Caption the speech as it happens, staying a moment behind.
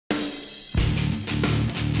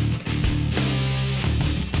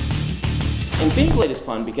Infinity Blade is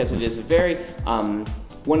fun because it is a very,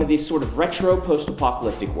 one of these sort of retro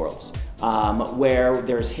post-apocalyptic worlds where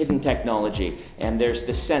there's hidden technology and there's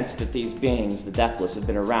the sense that these beings, the Deathless, have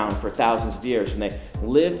been around for thousands of years and they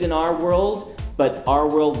lived in our world, but our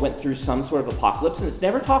world went through some sort of apocalypse and it's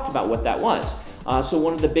never talked about what that was. So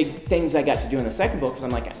one of the big things I got to do in the second book is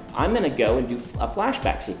I'm like, I'm going to go and do a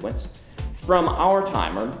flashback sequence from our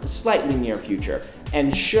time, or slightly near future,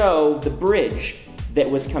 and show the bridge that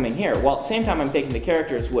was coming here. While at the same time I'm taking the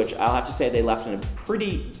characters, which I'll have to say they left in a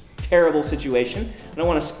pretty terrible situation. I don't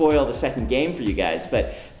want to spoil the second game for you guys,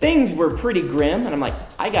 but things were pretty grim, and I'm like,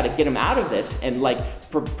 I got to get them out of this and like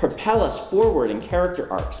propel us forward in character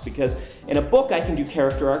arcs, because in a book I can do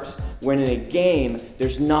character arcs, when in a game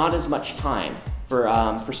there's not as much time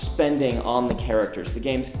for spending on the characters. The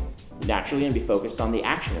game's naturally going to be focused on the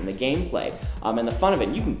action and the gameplay and the fun of it.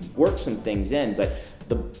 And you can work some things in, but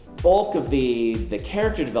the bulk of the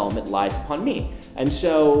character development lies upon me. And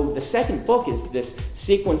so the second book is this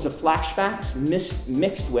sequence of flashbacks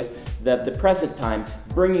mixed with the present time,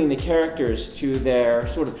 bringing the characters to their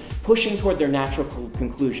sort of pushing toward their natural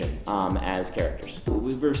conclusion as characters.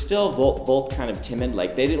 We were still both kind of timid,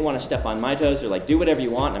 like they didn't want to step on my toes. They're like, do whatever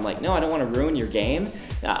you want. And I'm like, no, I don't want to ruin your game.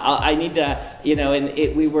 I need to, you know,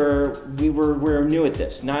 and we were new at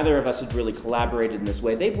this. Neither of us had really collaborated in this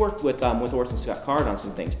way. They'd worked with Orson Scott Card on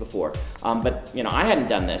some things before, but you know, I hadn't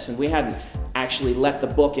done this, and we hadn't actually let the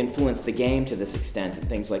book influence the game to this extent and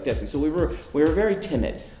things like this. And so we were very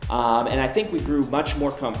timid, and I think we grew much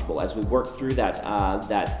more comfortable as we worked through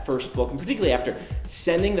that first book, and particularly after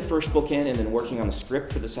sending the first book in and then working on the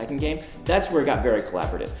script for the second game. That's where it got very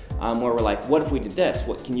collaborative, where we're like, what if we did this?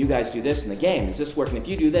 What can you guys do this in the game? Is this working? If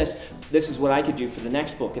you do this, this is what I could do for the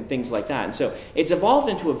next book, and things like that. And so it's evolved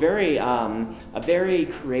into a very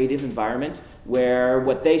creative environment, where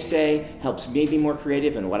what they say helps me be more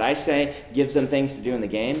creative, and what I say gives them things to do in the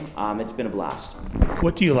game. It's been a blast.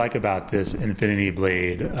 What do you like about this Infinity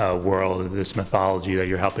Blade world, this mythology that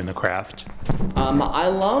you're helping to craft? I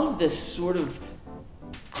love this sort of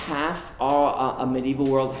half a medieval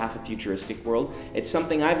world, half a futuristic world. It's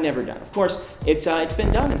something I've never done. Of course, it's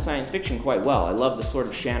been done in science fiction quite well. I love the sort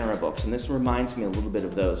of Shannara books, and this reminds me a little bit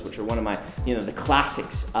of those, which are one of my, you know, the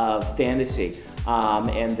classics of fantasy,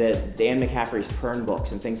 and the Anne McCaffrey's Pern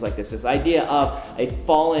books and things like this. This idea of a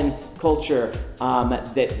fallen culture,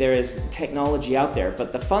 that there is technology out there,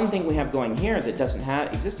 but the fun thing we have going here that doesn't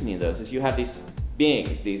exist in any of those is you have these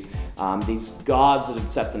beings, these gods that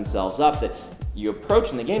have set themselves up, that you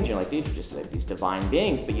approach in the games, you're like, these are just like these divine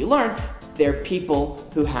beings, but you learn they're people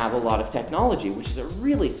who have a lot of technology, which is a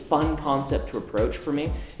really fun concept to approach for me,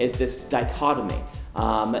 is this dichotomy,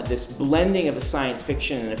 this blending of a science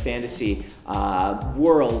fiction and a fantasy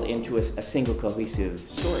world into a single cohesive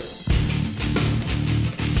story.